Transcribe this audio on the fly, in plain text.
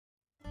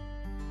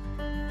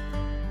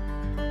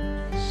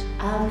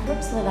I'm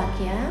from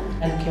Slovakia.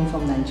 I came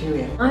from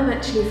Nigeria. I'm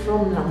actually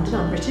from London,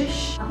 I'm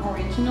British. I'm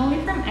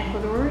originally from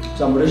Ecuador.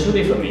 So I'm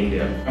originally from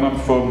India. And I'm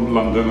from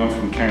London, I'm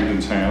from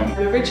Camden Town.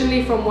 I'm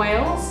originally from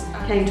Wales.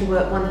 I came to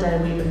work one day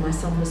a week when my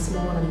son was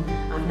small, and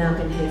I've now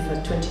been here for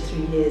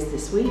 23 years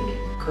this week.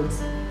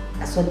 Because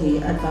I saw the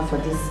advert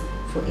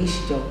for each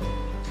job,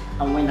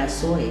 and when I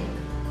saw it,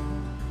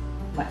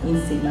 my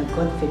instinct, my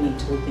gut feeling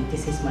told me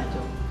this is my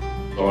job.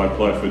 So I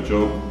applied for a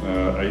job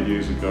 8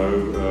 years ago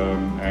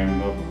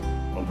and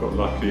I've got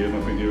lucky and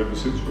I've been here ever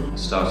since. I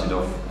started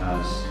off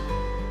as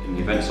in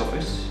the events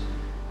office,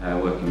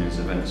 working as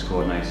events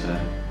coordinator,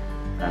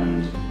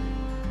 and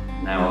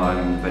now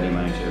I'm the venue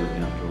manager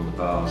looking after all the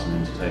bars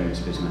and entertainments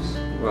business.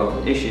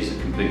 Well, Ish is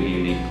a completely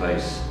unique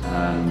place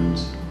and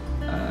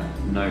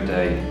no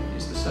day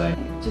is the same.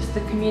 Just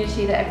the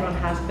community that everyone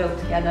has built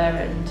together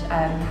and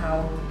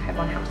how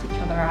everyone helps each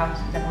other out.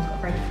 Everyone's got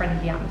a very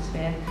friendly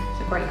atmosphere.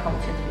 It's a great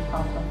culture to be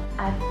part of.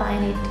 I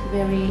find it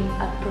very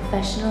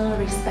professional,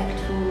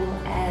 respectful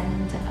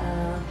and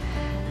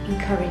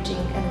encouraging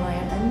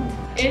environment.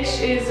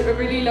 Ish is a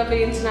really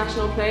lovely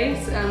international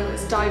place.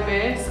 It's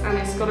diverse and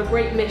it's got a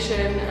great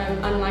mission,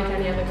 unlike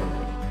any other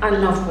company. I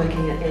love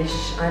working at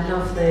Ish. I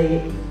love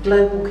the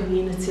global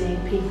community,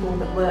 people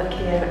that work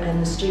here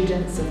and the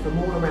students are from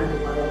all around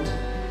the world.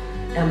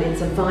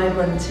 It's a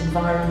vibrant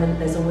environment,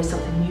 there's always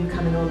something new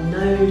coming on,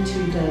 no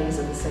 2 days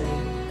are the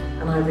same,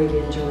 and I really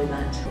enjoy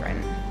that.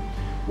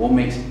 What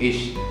makes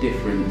Ish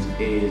different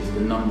is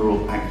the number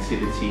of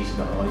activities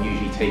that are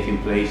usually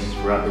taking place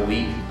throughout the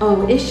week.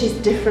 Oh, Ish is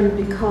different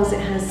because it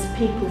has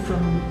people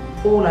from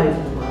all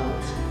over the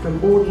world,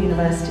 from all the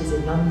universities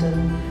in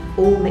London,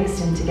 all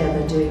mixed in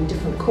together doing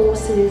different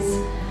courses,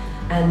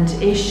 and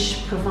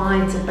Ish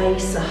provides a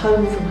base, a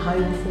home from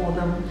home for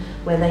them,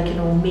 where they can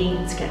all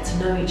meet, get to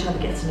know each other,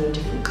 get to know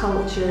different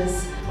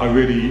cultures. I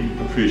really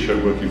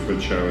appreciate working for a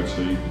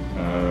charity,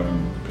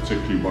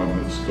 particularly one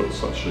that's got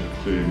such a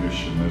clear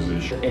mission as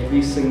Ish.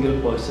 Every single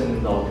person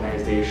in the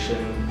organization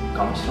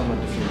comes from a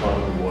different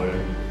part of the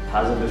world,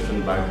 has a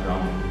different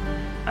background,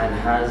 and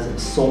has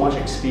so much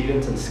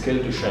experience and skill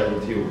to share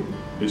with you.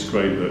 It's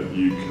great that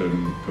you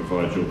can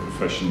provide your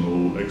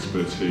professional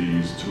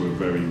expertise to a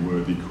very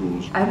worthy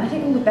cause. I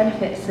think all the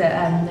benefits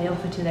that they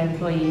offer to their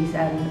employees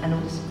and all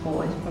the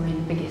support is probably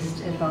the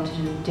biggest advantage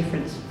and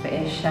difference for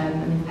Ish. I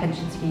mean, the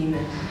pension scheme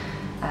and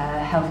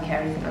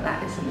healthcare, anything like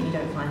that is something you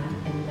don't find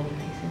in many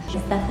places.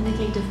 It's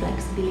definitely the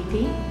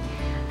flexibility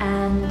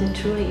and the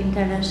truly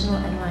international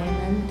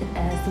environment,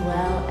 as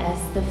well as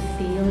the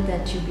feel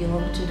that you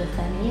belong to the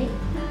family.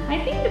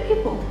 I think the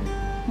people,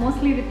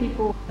 mostly the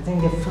people. I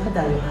think the fact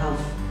that you have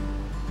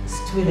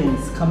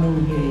students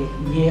coming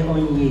here year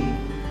on year,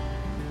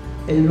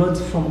 a lot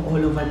from all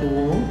over the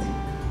world,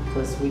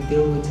 because we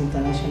deal with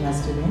international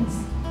students,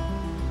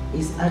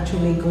 it's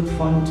actually good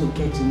fun to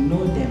get to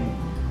know them,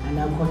 and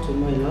I've got to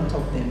know a lot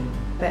of them.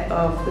 Bit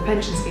of the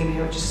pension scheme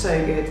here, which is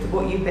so good.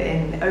 What you put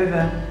in,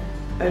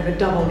 over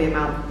double the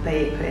amount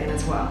they put in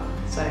as well.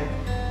 So,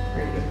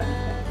 really good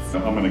benefits.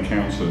 I'm an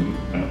accountant,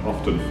 and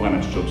often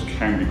finance jobs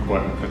can be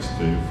quite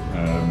repetitive.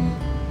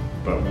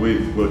 But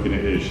with working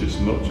at Ish, it's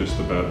not just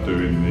about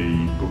doing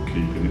the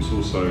bookkeeping, it's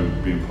also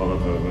being part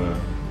of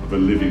a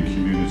living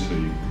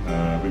community.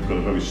 We've got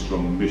a very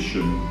strong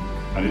mission,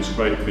 and it's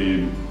great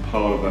being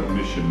part of that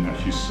mission and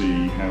actually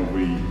see how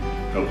we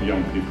help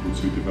young people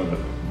to develop.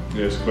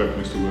 Yeah, it's a great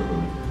place to work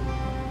with.